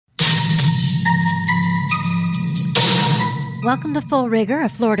Welcome to Full Rigor, a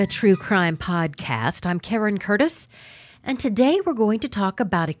Florida true crime podcast. I'm Karen Curtis, and today we're going to talk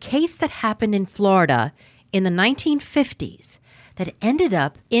about a case that happened in Florida in the 1950s that ended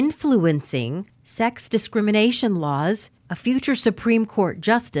up influencing sex discrimination laws, a future Supreme Court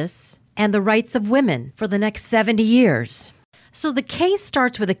justice, and the rights of women for the next 70 years. So the case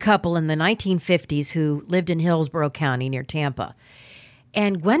starts with a couple in the 1950s who lived in Hillsborough County near Tampa.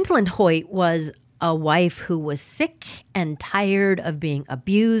 And Gwendolyn Hoyt was a wife who was sick and tired of being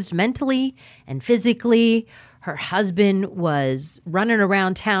abused mentally and physically. Her husband was running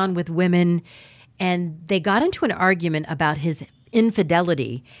around town with women, and they got into an argument about his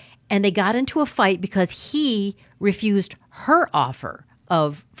infidelity, and they got into a fight because he refused her offer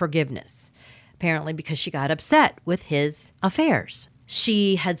of forgiveness, apparently because she got upset with his affairs.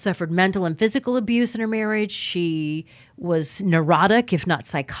 She had suffered mental and physical abuse in her marriage. She was neurotic, if not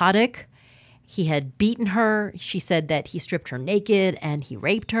psychotic. He had beaten her. She said that he stripped her naked and he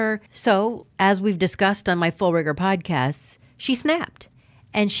raped her. So, as we've discussed on my Full Rigor podcasts, she snapped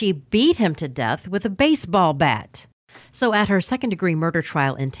and she beat him to death with a baseball bat. So at her second-degree murder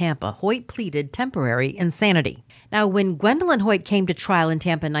trial in Tampa, Hoyt pleaded temporary insanity. Now, when Gwendolyn Hoyt came to trial in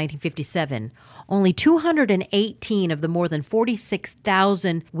Tampa in 1957, only 218 of the more than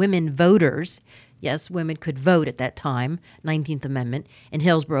 46,000 women voters, yes, women could vote at that time, 19th Amendment, in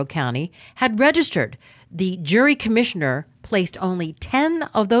Hillsborough County, had registered. The jury commissioner placed only 10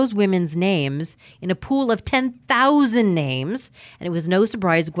 of those women's names in a pool of 10,000 names, and it was no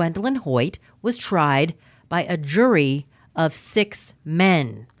surprise Gwendolyn Hoyt was tried by a jury of 6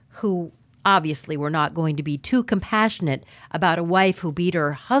 men who obviously were not going to be too compassionate about a wife who beat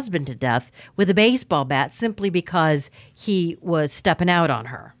her husband to death with a baseball bat simply because he was stepping out on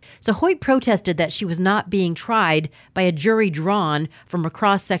her. So Hoyt protested that she was not being tried by a jury drawn from a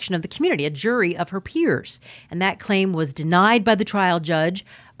cross-section of the community, a jury of her peers. And that claim was denied by the trial judge,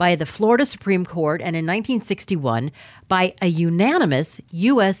 by the Florida Supreme Court, and in 1961 by a unanimous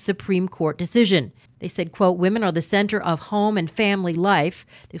U.S. Supreme Court decision. They said, quote, "Women are the center of home and family life."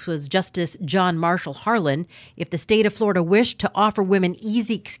 This was Justice John Marshall Harlan. If the state of Florida wished to offer women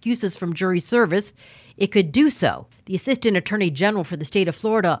easy excuses from jury service, it could do so. The Assistant Attorney General for the state of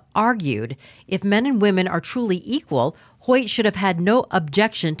Florida argued if men and women are truly equal, Hoyt should have had no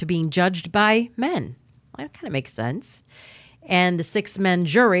objection to being judged by men. Well, that kind of makes sense. And the 6-man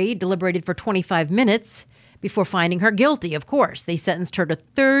jury deliberated for 25 minutes before finding her guilty, of course. They sentenced her to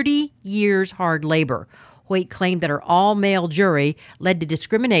 30 years hard labor. Hoyt claimed that her all-male jury led to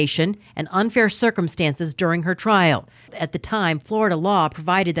discrimination and unfair circumstances during her trial. At the time, Florida law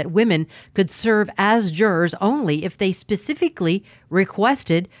provided that women could serve as jurors only if they specifically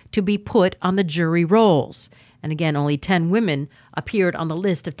requested to be put on the jury rolls. And again, only 10 women appeared on the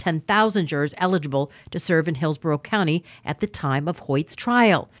list of 10,000 jurors eligible to serve in Hillsborough County at the time of Hoyt's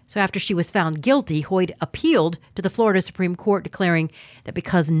trial. So after she was found guilty, Hoyt appealed to the Florida Supreme Court, declaring that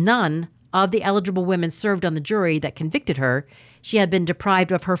because none of the eligible women served on the jury that convicted her, she had been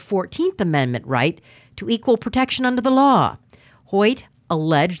deprived of her 14th Amendment right to equal protection under the law. Hoyt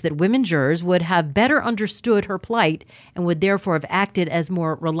alleged that women jurors would have better understood her plight and would therefore have acted as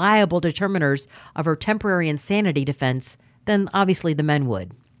more reliable determiners of her temporary insanity defense than obviously the men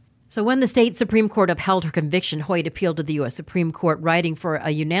would. So when the state Supreme Court upheld her conviction, Hoyt appealed to the U.S. Supreme Court, writing for a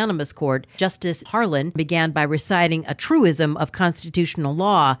unanimous court. Justice Harlan began by reciting a truism of constitutional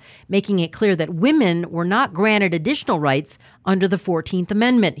law, making it clear that women were not granted additional rights under the 14th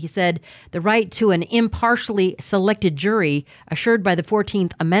Amendment. He said, "The right to an impartially selected jury assured by the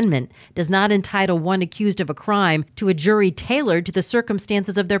 14th Amendment does not entitle one accused of a crime to a jury tailored to the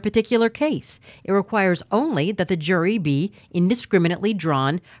circumstances of their particular case. It requires only that the jury be indiscriminately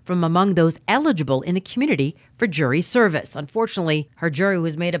drawn from among those eligible in the community for jury service." Unfortunately, her jury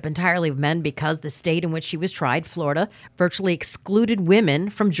was made up entirely of men because the state in which she was tried, Florida, virtually excluded women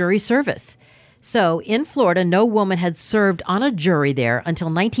from jury service. So in Florida, no woman had served on a jury there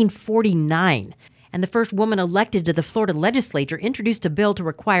until 1949. And the first woman elected to the Florida legislature introduced a bill to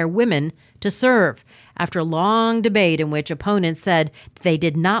require women to serve. After a long debate in which opponents said they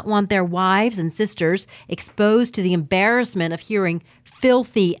did not want their wives and sisters exposed to the embarrassment of hearing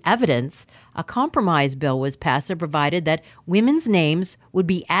filthy evidence, a compromise bill was passed that provided that women's names would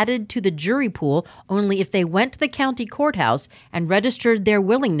be added to the jury pool only if they went to the county courthouse and registered their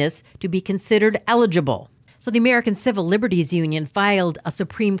willingness to be considered eligible. So the American Civil Liberties Union filed a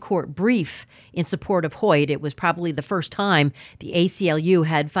Supreme Court brief in support of Hoyt. It was probably the first time the ACLU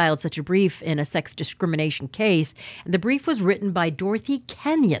had filed such a brief in a sex discrimination case. And the brief was written by Dorothy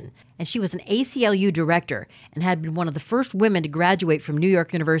Kenyon, and she was an ACLU director and had been one of the first women to graduate from New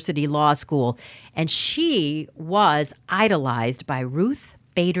York University Law School. And she was idolized by Ruth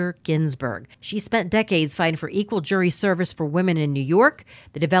Bader Ginsburg. She spent decades fighting for equal jury service for women in New York.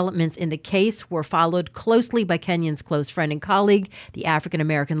 The developments in the case were followed closely by Kenyon's close friend and colleague, the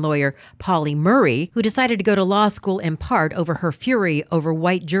African-American lawyer Polly Murray, who decided to go to law school in part over her fury over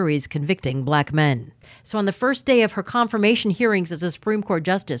white juries convicting black men. So on the first day of her confirmation hearings as a Supreme Court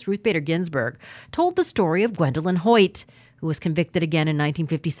justice, Ruth Bader Ginsburg told the story of Gwendolyn Hoyt, who was convicted again in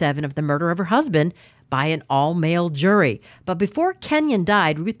 1957 of the murder of her husband by an all-male jury. But before Kenyon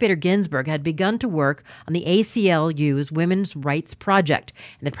died, Ruth Bader Ginsburg had begun to work on the ACLU's Women's Rights Project,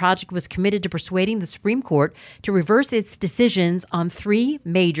 and the project was committed to persuading the Supreme Court to reverse its decisions on 3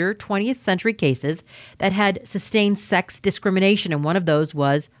 major 20th century cases that had sustained sex discrimination, and one of those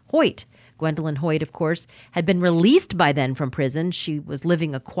was Hoyt. Gwendolyn Hoyt, of course, had been released by then from prison. She was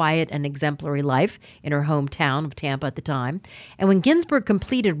living a quiet and exemplary life in her hometown of Tampa at the time. And when Ginsburg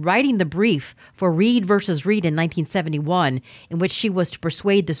completed writing the brief for Reed versus Reed in 1971, in which she was to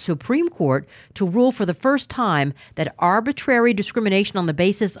persuade the Supreme Court to rule for the first time that arbitrary discrimination on the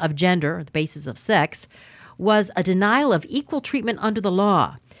basis of gender, or the basis of sex, was a denial of equal treatment under the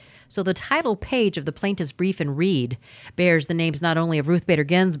law. So the title page of the plaintiff's brief in Reed bears the names not only of Ruth Bader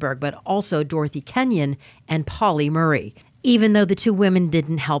Ginsburg, but also Dorothy Kenyon and Polly Murray. Even though the two women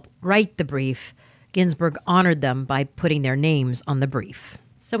didn't help write the brief, Ginsburg honored them by putting their names on the brief.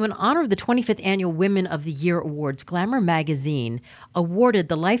 So in honor of the 25th Annual Women of the Year Awards, Glamour magazine awarded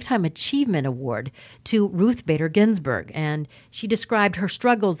the Lifetime Achievement Award to Ruth Bader Ginsburg, and she described her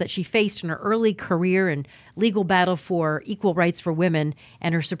struggles that she faced in her early career and legal battle for equal rights for women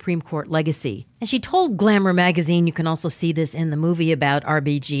and her Supreme Court legacy. And she told Glamour magazine, you can also see this in the movie about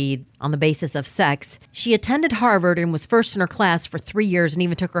RBG on the basis of sex, she attended Harvard and was first in her class for 3 years and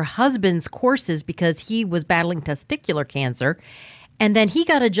even took her husband's courses because he was battling testicular cancer. And then he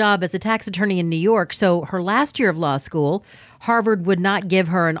got a job as a tax attorney in New York. So her last year of law school, Harvard would not give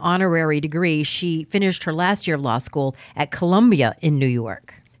her an honorary degree. She finished her last year of law school at Columbia in New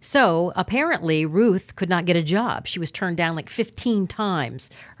York. So apparently Ruth could not get a job. She was turned down like 15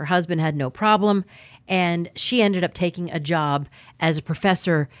 times. Her husband had no problem. And she ended up taking a job as a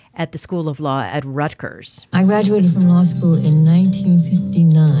professor at the School of Law at Rutgers. I graduated from law school in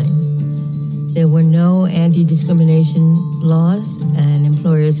 1959. There were no anti-discrimination laws, and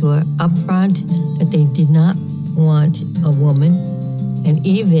employers were upfront that they did not want a woman. And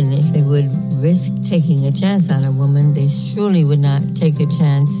even if they would risk taking a chance on a woman, they surely would not take a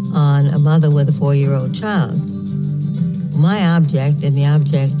chance on a mother with a 4-year-old child. My object and the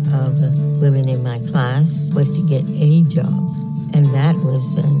object of the women in my class was to get a job. And that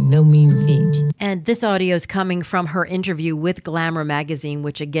was no mean feat. And this audio is coming from her interview with Glamour magazine,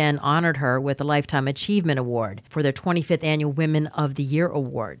 which again honored her with the Lifetime Achievement Award for their 25th Annual Women of the Year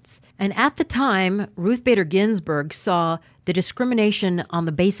Awards. And at the time, Ruth Bader Ginsburg saw the discrimination on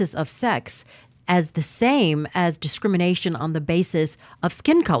the basis of sex as the same as discrimination on the basis of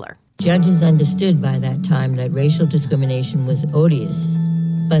skin color. Judges understood by that time that racial discrimination was odious,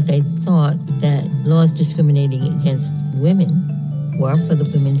 but they thought that laws discriminating against women were for the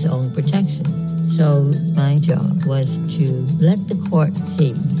women's own protection. So my job was to let the court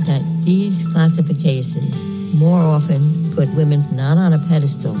see that these classifications more often put women not on a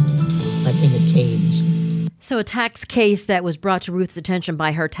pedestal, but in a cage. So a tax case that was brought to Ruth's attention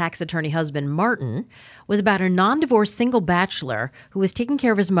by her tax attorney husband, Martin, was about a non-divorced single bachelor who was taking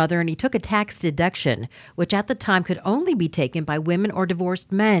care of his mother, and he took a tax deduction, which at the time could only be taken by women or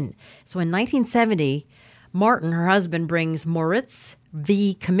divorced men. So in 1970, Martin, her husband, brings Moritz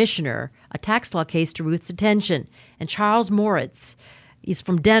v. Commissioner, a tax law case, to Ruth's attention. And Charles Moritz, he's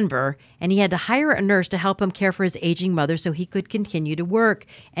from Denver, and he had to hire a nurse to help him care for his aging mother so he could continue to work.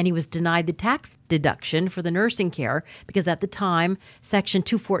 And he was denied the tax deduction for the nursing care because at the time, Section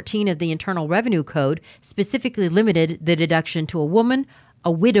 214 of the Internal Revenue Code specifically limited the deduction to a woman,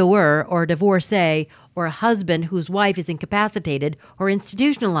 a widower, or a divorcee, or a husband whose wife is incapacitated or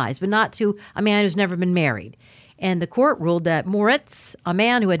institutionalized, but not to a man who's never been married. And the court ruled that Moritz, a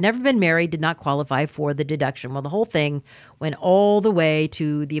man who had never been married, did not qualify for the deduction. Well, the whole thing went all the way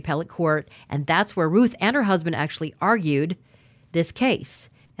to the appellate court, and that's where Ruth and her husband actually argued this case.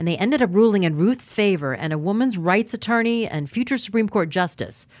 and they ended up ruling in Ruth's favor, and a woman's rights attorney and future Supreme Court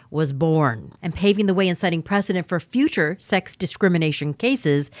justice was born, and paving the way and setting precedent for future sex discrimination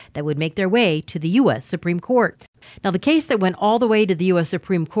cases that would make their way to the U.S. Supreme Court. Now, the case that went all the way to the U.S.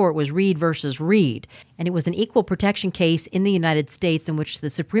 Supreme Court was Reed versus Reed, and it was an equal protection case in the United States in which the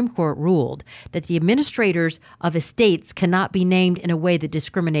Supreme Court ruled that the administrators of estates cannot be named in a way that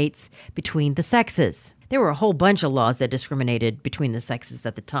discriminates between the sexes. There were a whole bunch of laws that discriminated between the sexes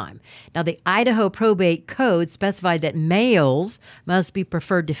at the time. Now, the Idaho Probate Code specified that males must be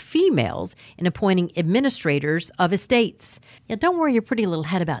preferred to females in appointing administrators of estates. Now, don't worry your pretty little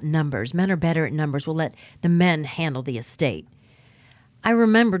head about numbers. Men are better at numbers. We'll let the men handle the estate. I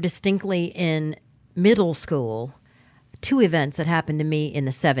remember distinctly in middle school 2 events that happened to me in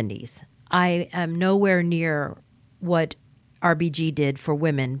the 70s. I am nowhere near what RBG did for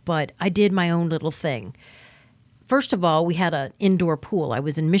women, but I did my own little thing. First of all, we had an indoor pool. I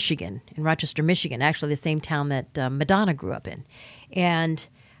was in Michigan, in Rochester, Michigan, actually the same town that Madonna grew up in. And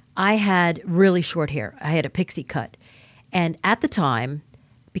I had really short hair. I had a pixie cut. And at the time,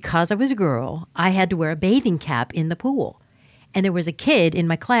 because I was a girl, I had to wear a bathing cap in the pool. And there was a kid in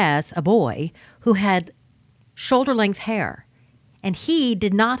my class, a boy, who had shoulder-length hair. And he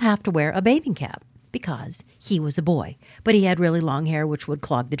did not have to wear a bathing cap, because he was a boy. But he had really long hair, which would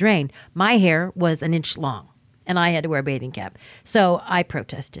clog the drain. My hair was an inch long, and I had to wear a bathing cap. So I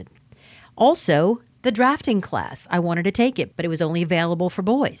protested. Also, the drafting class. I wanted to take it, but it was only available for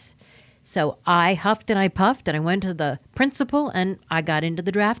boys. So I huffed and I puffed, and I went to the principal, and I got into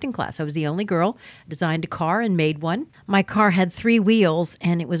the drafting class. I was the only girl, designed a car and made one. My car had 3 wheels,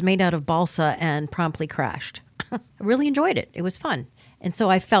 and it was made out of balsa and promptly crashed. I really enjoyed it. It was fun. And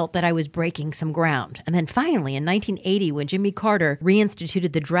so I felt that I was breaking some ground. And then finally, in 1980, when Jimmy Carter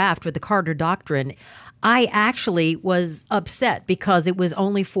reinstituted the draft with the Carter Doctrine, I actually was upset because it was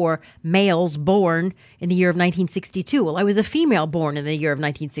only for males born in the year of 1962. Well, I was a female born in the year of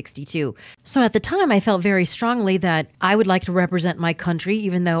 1962. So at the time, I felt very strongly that I would like to represent my country,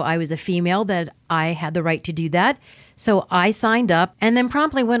 even though I was a female, that I had the right to do that. So I signed up and then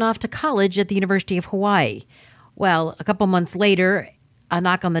promptly went off to college at the University of Hawaii. Well, a couple months later, I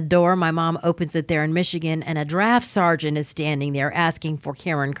knock on the door. My mom opens it there in Michigan, and a draft sergeant is standing there asking for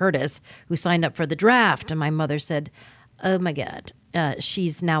Karen Curtis, who signed up for the draft. And my mother said, "Oh, my God,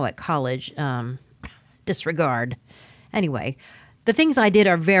 she's now at college. Disregard." Anyway, the things I did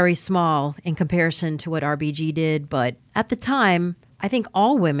are very small in comparison to what RBG did, but at the time, I think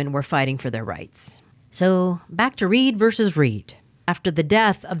all women were fighting for their rights. So back to Reed versus Reed. After the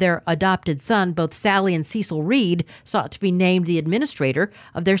death of their adopted son, both Sally and Cecil Reed sought to be named the administrator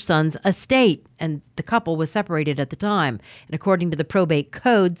of their son's estate, and the couple was separated at the time. And according to the probate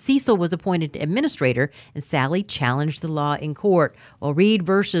code, Cecil was appointed administrator, and Sally challenged the law in court. While Reed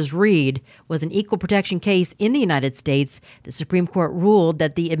versus Reed was an equal protection case in the United States, the Supreme Court ruled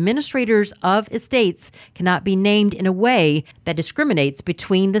that the administrators of estates cannot be named in a way that discriminates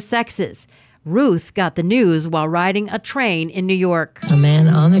between the sexes. Ruth got the news while riding a train in New York. A man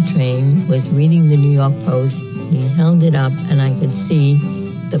on the train was reading the New York Post. He held it up, and I could see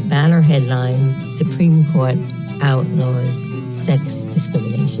the banner headline, Supreme Court Outlaws Sex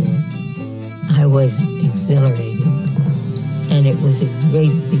Discrimination. I was exhilarated, and it was a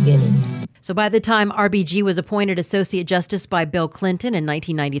great beginning. So by the time RBG was appointed Associate Justice by Bill Clinton in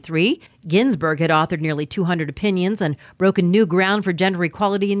 1993, Ginsburg had authored nearly 200 opinions and broken new ground for gender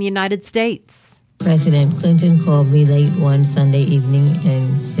equality in the United States. President Clinton called me late one Sunday evening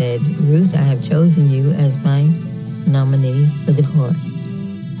and said, "Ruth, I have chosen you as my nominee for the court."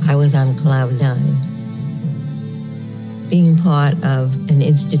 I was on cloud 9. Being part of an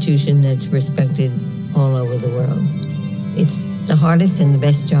institution that's respected all over the world. It's the hardest and the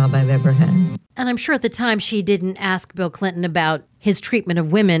best job I've ever had. And I'm sure at the time she didn't ask Bill Clinton about his treatment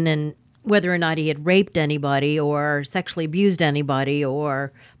of women and whether or not he had raped anybody or sexually abused anybody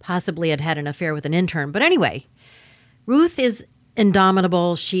or possibly had had an affair with an intern. But anyway, Ruth is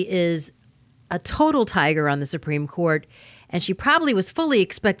indomitable. She is a total tiger on the Supreme Court, and she probably was fully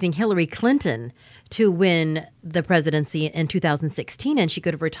expecting Hillary Clinton to win the presidency in 2016, and she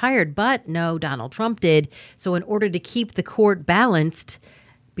could have retired, but no, Donald Trump did. So in order to keep the court balanced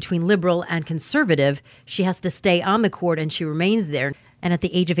between liberal and conservative, she has to stay on the court, and she remains there. And at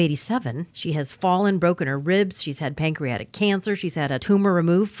the age of 87, she has fallen, broken her ribs. She's had pancreatic cancer. She's had a tumor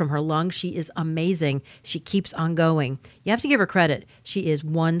removed from her lung. She is amazing. She keeps on going. You have to give her credit. She is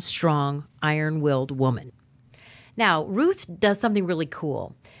one strong, iron-willed woman. Now, Ruth does something really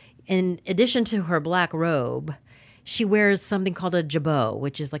cool. In addition to her black robe, she wears something called a jabot,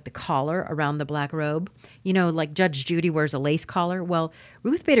 which is like the collar around the black robe. You know, like Judge Judy wears a lace collar. Well,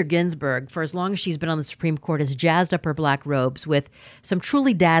 Ruth Bader Ginsburg, for as long as she's been on the Supreme Court, has jazzed up her black robes with some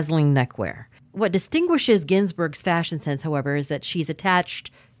truly dazzling neckwear. What distinguishes Ginsburg's fashion sense, however, is that she's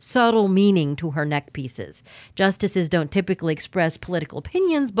attached subtle meaning to her neck pieces. Justices don't typically express political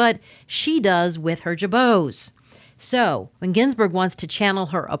opinions, but she does with her jabots. So, when Ginsburg wants to channel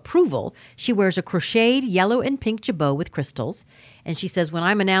her approval, she wears a crocheted yellow and pink jabot with crystals. And she says, when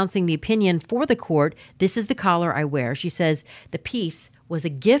I'm announcing the opinion for the court, this is the collar I wear. She says the piece was a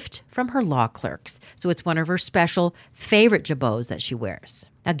gift from her law clerks. So it's one of her special favorite jabots that she wears.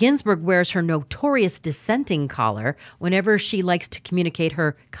 Now, Ginsburg wears her notorious dissenting collar whenever she likes to communicate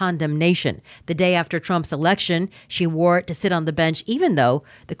her condemnation. The day after Trump's election, she wore it to sit on the bench, even though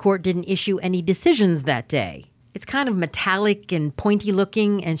the court didn't issue any decisions that day. It's kind of metallic and pointy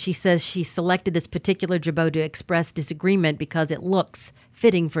looking, and she says she selected this particular jabot to express disagreement because it looks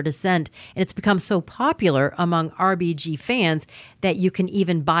fitting for dissent, and it's become so popular among RBG fans that you can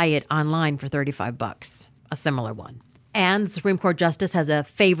even buy it online for $35, a similar one. And the Supreme Court Justice has a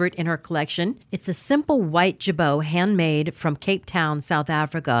favorite in her collection. It's a simple white jabot handmade from Cape Town, South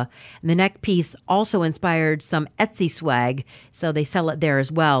Africa. And the neck piece also inspired some Etsy swag, so they sell it there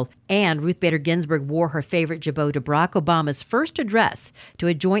as well. And Ruth Bader Ginsburg wore her favorite jabot to Barack Obama's first address to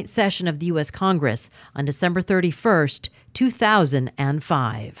a joint session of the U.S. Congress on December 31st,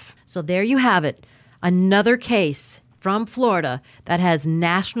 2005. So there you have it. Another case from Florida that has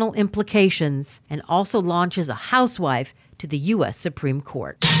national implications and also launches a housewife to the U.S. Supreme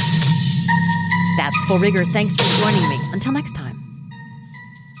Court. That's Full Rigor. Thanks for joining me. Until next time.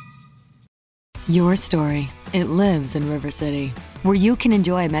 Your story. It lives in River City, where you can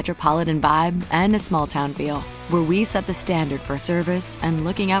enjoy a metropolitan vibe and a small town feel, where we set the standard for service and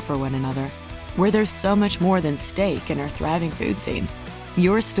looking out for one another, where there's so much more than steak in our thriving food scene.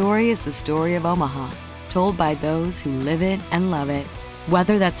 Your story is the story of Omaha, told by those who live it and love it.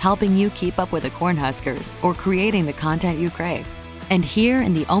 Whether that's helping you keep up with the Cornhuskers or creating the content you crave. And here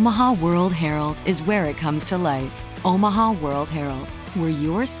in the Omaha World Herald is where it comes to life. Omaha World Herald, where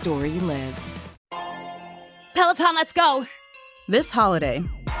your story lives. Peloton, let's go! This holiday,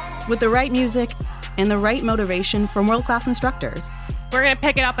 with the right music and the right motivation from world-class instructors, we're gonna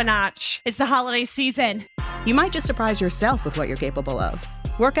pick it up a notch. It's the holiday season. You might just surprise yourself with what you're capable of.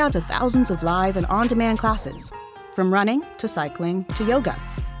 Work out to thousands of live and on-demand classes, from running to cycling to yoga.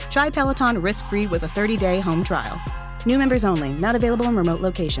 Try Peloton risk-free with a 30-day home trial. New members only, not available in remote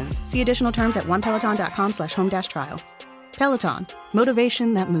locations. See additional terms at onepeloton.com/home-trial. Peloton,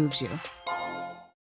 motivation that moves you.